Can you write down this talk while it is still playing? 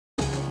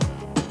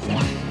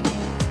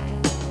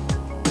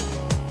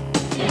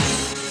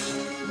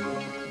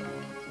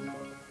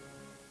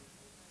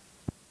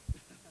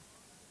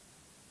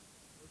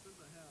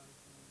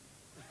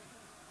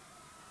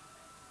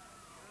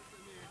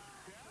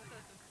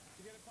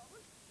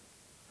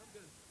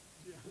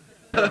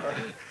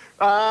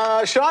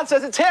Sean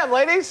says it's him,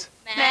 ladies.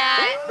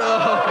 Matt.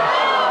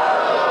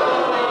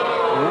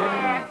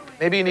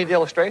 Maybe you need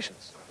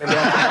illustrations. Maybe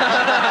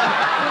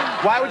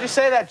Why would you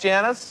say that,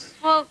 Janice?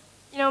 Well,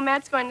 you know,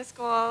 Matt's going to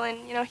school,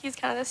 and, you know, he's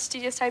kind of the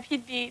studious type.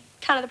 He'd be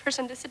kind of the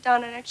person to sit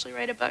down and actually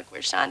write a book,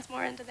 where Sean's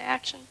more into the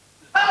action.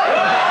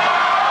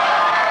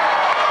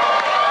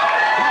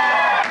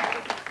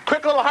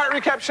 Quick little heart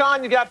recap,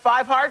 Sean. You got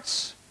 5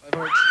 hearts. 5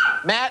 hearts.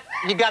 Matt,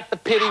 you got the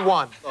pity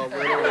one. Oh,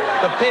 really?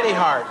 The pity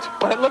heart.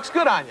 But it looks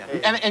good on you.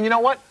 And you know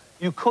what?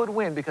 You could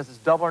win because it's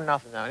double or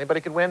nothing now.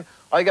 Anybody could win.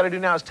 All you got to do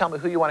now is tell me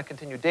who you want to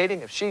continue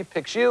dating. If she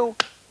picks you,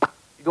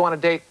 you go on a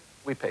date,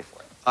 we pay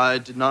for it. I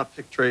did not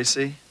pick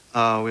Tracy.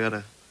 We had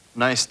a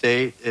nice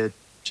date. It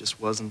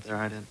just wasn't there,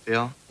 I didn't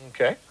feel.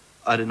 Okay.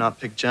 I did not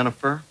pick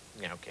Jennifer.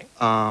 Yeah, okay.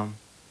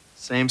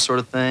 Same sort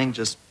of thing.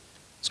 Just,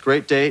 it's a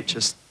great date.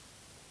 Just,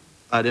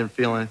 I didn't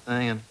feel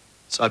anything, and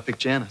so I picked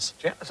Janice.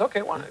 Janice,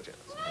 okay, why not, Janice?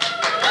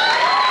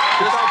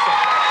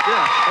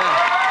 Yeah.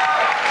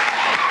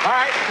 All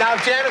right, now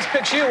if Janice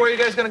picks you, where are you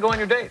guys going to go on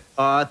your date?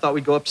 I thought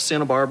we'd go up to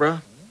Santa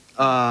Barbara,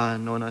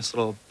 know a nice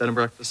little bed and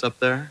breakfast up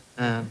there,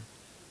 and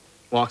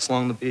walks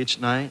along the beach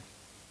at night.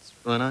 It's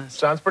really nice.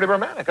 Sounds pretty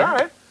romantic. All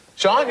right.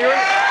 Sean, you're in...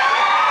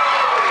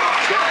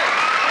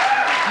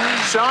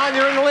 Sean,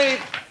 you're in the lead.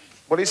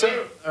 What do you say?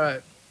 All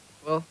right.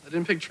 Well, I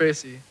didn't pick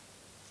Tracy.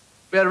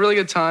 We had a really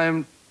good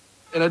time,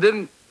 and I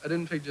didn't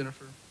pick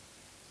Jennifer.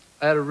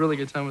 I had a really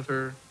good time with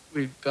her.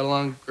 We got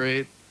along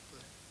great.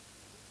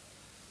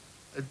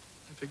 But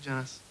I picked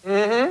Janice.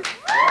 Mm-hmm.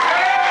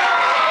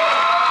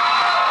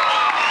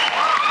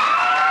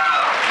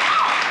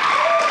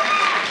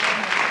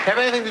 Have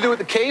anything to do with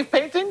the cave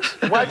paintings?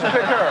 Why'd you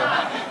pick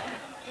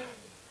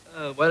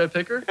her? Why did I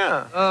pick her?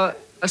 Yeah.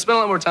 I spent a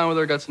lot more time with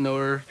her, got to know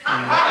her.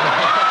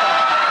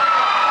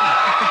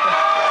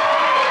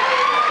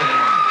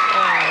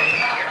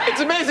 It's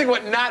amazing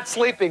what not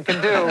sleeping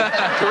can do to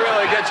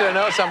really get you to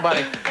know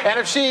somebody. And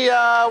if she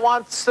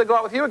wants to go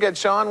out with you again,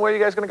 Sean, where are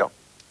you guys going to go?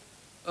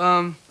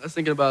 I was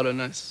thinking about a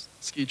nice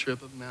ski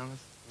trip up Mammoth.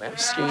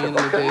 Skiing in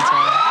the Okay.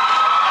 daytime.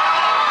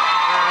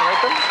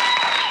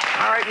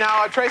 All right,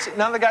 now, Tracy,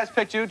 none of the guys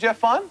picked you. Did you have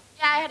fun?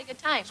 Yeah, I had a good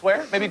time.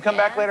 Swear? Maybe you come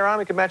back later on.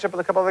 We can match up with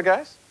a couple other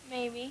guys?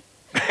 Maybe.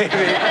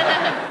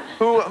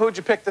 Who'd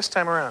you pick this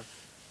time around?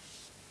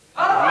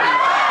 Okay.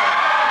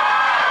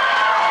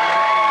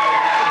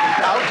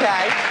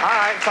 All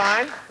right,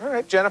 fine. All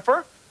right,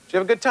 Jennifer, did you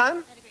have a good time?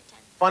 I had a great time.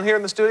 Fun here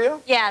in the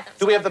studio? Yeah, that was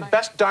Do we have the fun.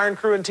 best darn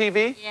crew in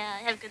TV? Yeah,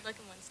 I have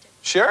good-looking ones, too.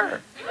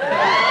 Sure.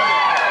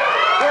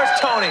 Where's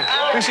Tony?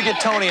 We should get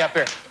Tony up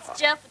here. It's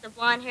Jeff with the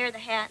blonde hair, the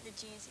hat, the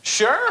jeans.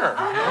 Sure.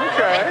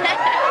 Okay.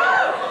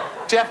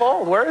 Jeff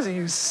Old, where is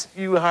he,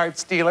 you heart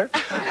stealer?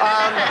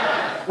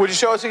 Would you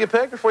show us who you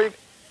picked before you...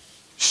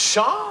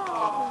 Sean.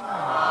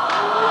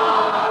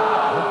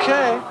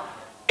 Okay.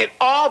 It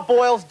all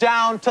boils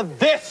down to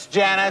this,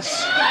 Janice.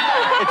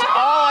 It's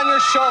all on your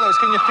shoulders.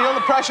 Can you feel the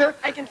pressure?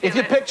 I can feel If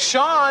you it. pick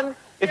Sean,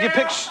 if you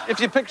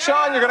pick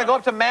Sean, you're gonna go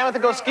up to Mammoth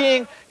and go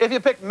skiing. If you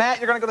pick Matt,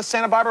 you're gonna go to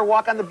Santa Barbara,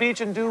 walk on the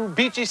beach, and do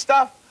beachy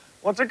stuff.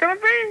 What's it gonna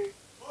be?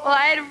 Well,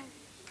 I had a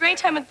great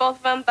time with both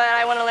of them, but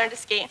I want to learn to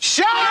ski.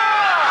 Sean!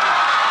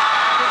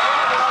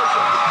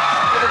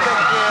 Give a big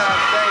cheer.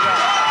 There you go.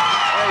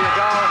 There you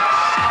go.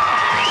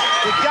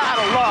 You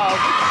gotta love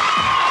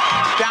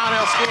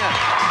downhill skiing.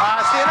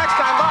 See you next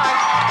time. Bye.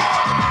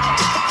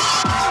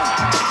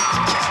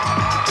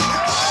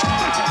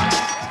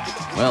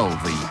 Well,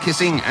 the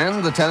kissing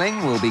and the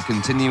telling will be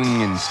continuing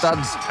in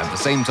Studs at the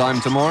same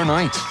time tomorrow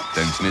night.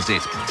 Don't miss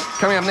it.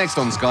 Coming up next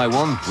on Sky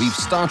One, we've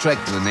Star Trek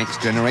The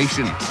Next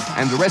Generation,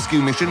 and the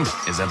rescue mission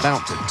is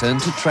about to turn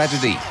to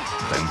tragedy.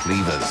 Don't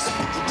leave us.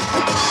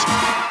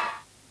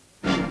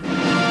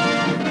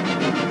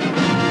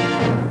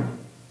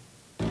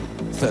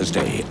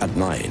 Thursday at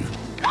 9.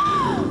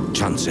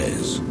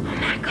 Chances. Oh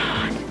my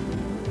God.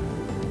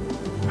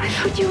 I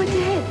thought you were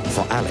dead.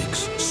 For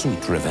Alex,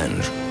 sweet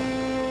revenge.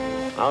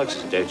 Alex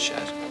is dead,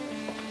 Shaz.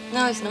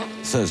 No, he's not.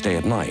 Thursday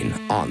at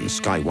 9 on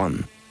Sky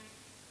One.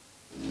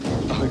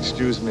 Oh,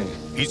 excuse me.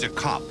 He's a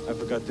cop. I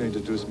forgot to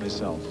introduce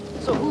myself.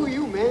 So who are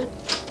you, man?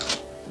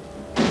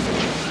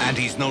 And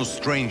he's no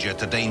stranger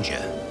to danger.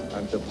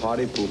 I'm the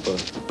party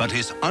pooper. But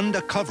his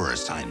undercover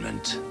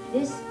assignment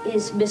This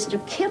is Mr.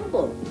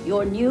 Kimball,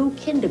 your new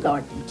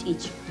kindergarten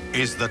teacher.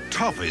 is the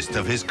toughest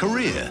of his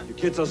career. You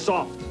kids are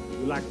soft.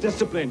 You lack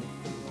discipline.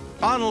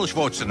 Arnold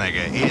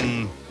Schwarzenegger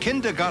in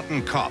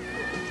Kindergarten Cop.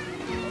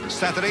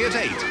 Saturday at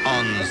 8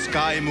 on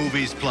Sky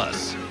Movies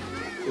Plus.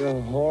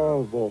 You're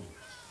horrible.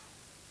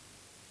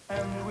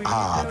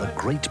 Ah, the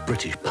great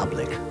British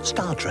public.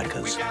 Star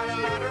Trekkers.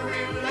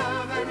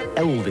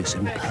 Elvis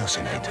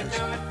impersonators.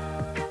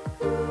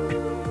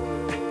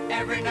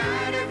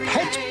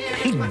 Pet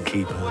pig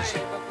keepers.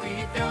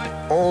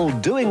 All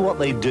doing what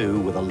they do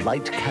with a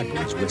light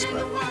Cadbury's whisper.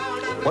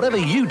 Whatever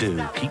you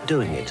do, keep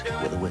doing it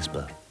with a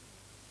whisper.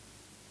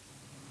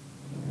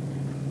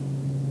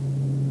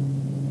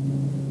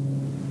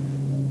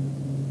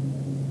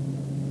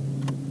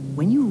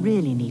 When you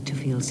really need to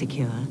feel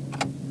secure,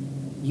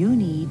 You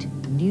need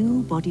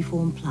new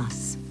Bodyform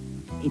Plus.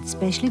 Its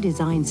specially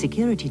designed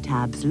security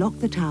tabs lock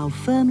the towel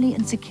firmly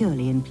and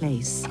securely in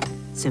place,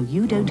 so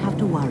you don't have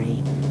to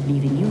worry,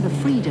 leaving you the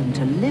freedom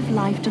to live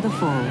life to the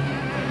full.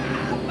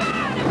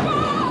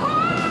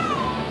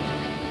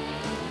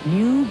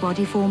 New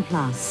Bodyform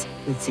Plus,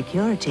 with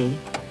security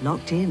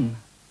locked in.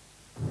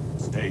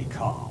 Stay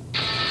calm.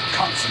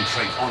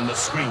 Concentrate on the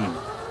screen.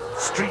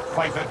 Street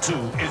Fighter 2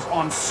 is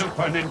on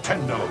Super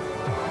Nintendo.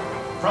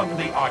 From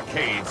the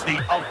arcades,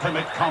 the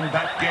ultimate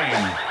combat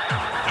game.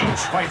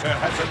 Each fighter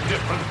has a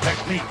different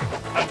technique,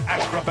 an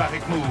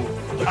acrobatic move,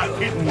 a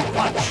hidden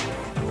punch.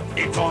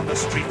 It's on the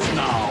streets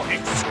now,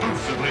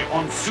 exclusively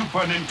on Super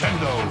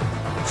Nintendo.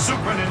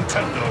 Super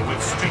Nintendo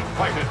with Street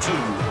Fighter 2.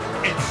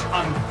 It's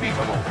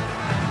unbeatable.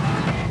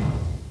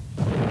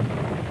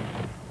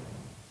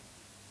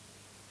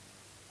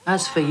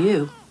 As for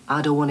you,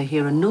 I don't want to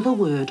hear another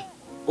word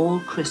all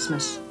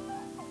Christmas.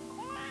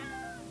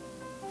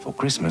 For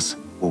Christmas,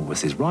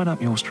 Woolworths is right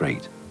up your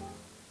street.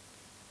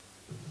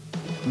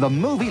 The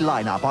movie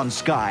lineup on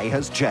Sky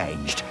has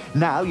changed.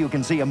 Now you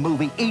can see a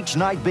movie each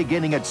night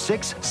beginning at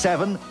 6,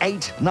 7,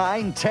 8,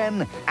 9,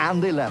 10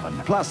 and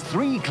 11. Plus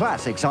 3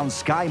 classics on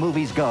Sky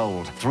Movies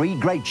Gold. 3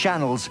 great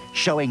channels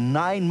showing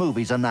 9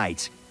 movies a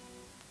night.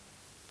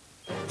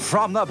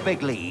 From the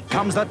big league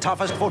comes the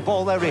toughest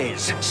football there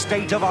is.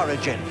 State of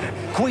origin.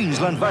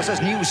 Queensland versus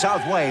New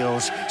South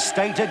Wales.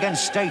 State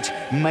against state,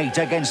 mate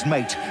against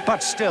mate.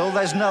 But still,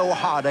 there's no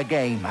harder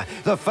game.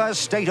 The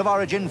first State of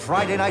Origin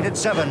Friday night at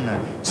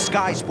 7.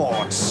 Sky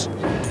Sports.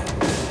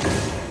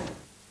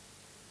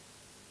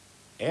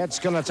 It's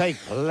gonna take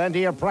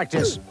plenty of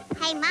practice.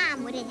 Hey,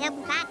 Mom, would it help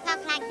if I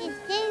talk like this,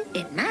 too?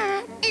 It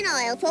might. And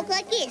I'll talk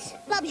like this.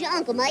 Bob's your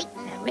uncle, mate.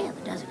 That really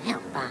doesn't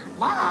help, Bob.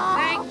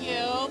 Thank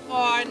you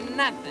for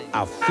nothing.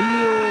 A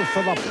feel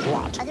for the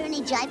plot. Are there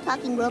any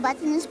jive-talking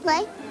robots in this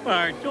play?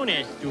 Bart, don't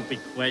ask stupid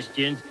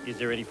questions. Is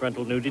there any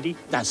frontal nudity?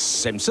 The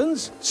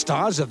Simpsons,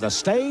 stars of the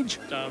stage,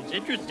 Sounds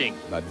interesting.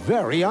 but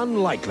very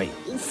unlikely.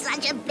 He's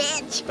such a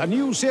bitch. The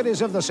new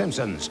series of The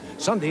Simpsons,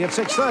 Sunday at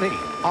 6:30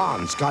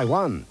 on Sky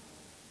One.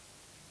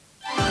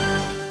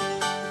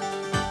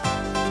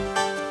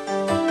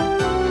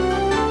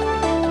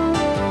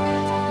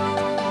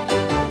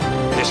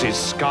 This is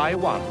Sky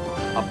One,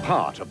 a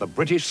part of the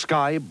British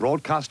Sky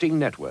Broadcasting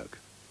Network.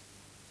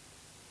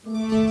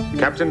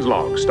 Captain's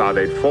log,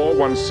 stardate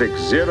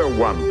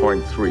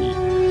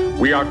 41601.3.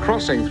 We are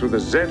crossing through the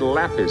Z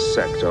Lapis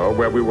sector,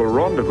 where we will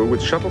rendezvous with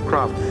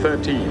Shuttlecraft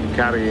 13,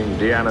 carrying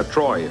Deanna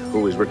Troi,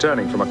 who is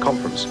returning from a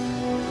conference.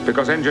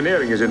 Because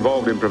engineering is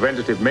involved in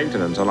preventative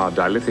maintenance on our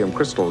dilithium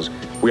crystals,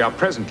 we are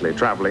presently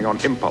traveling on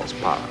impulse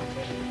power.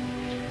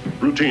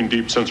 Routine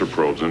deep sensor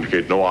probes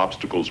indicate no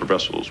obstacles or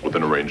vessels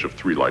within a range of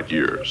 3 light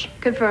years.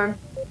 Confirm.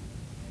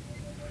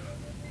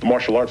 The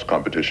martial arts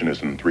competition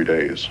is in 3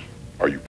 days. Are you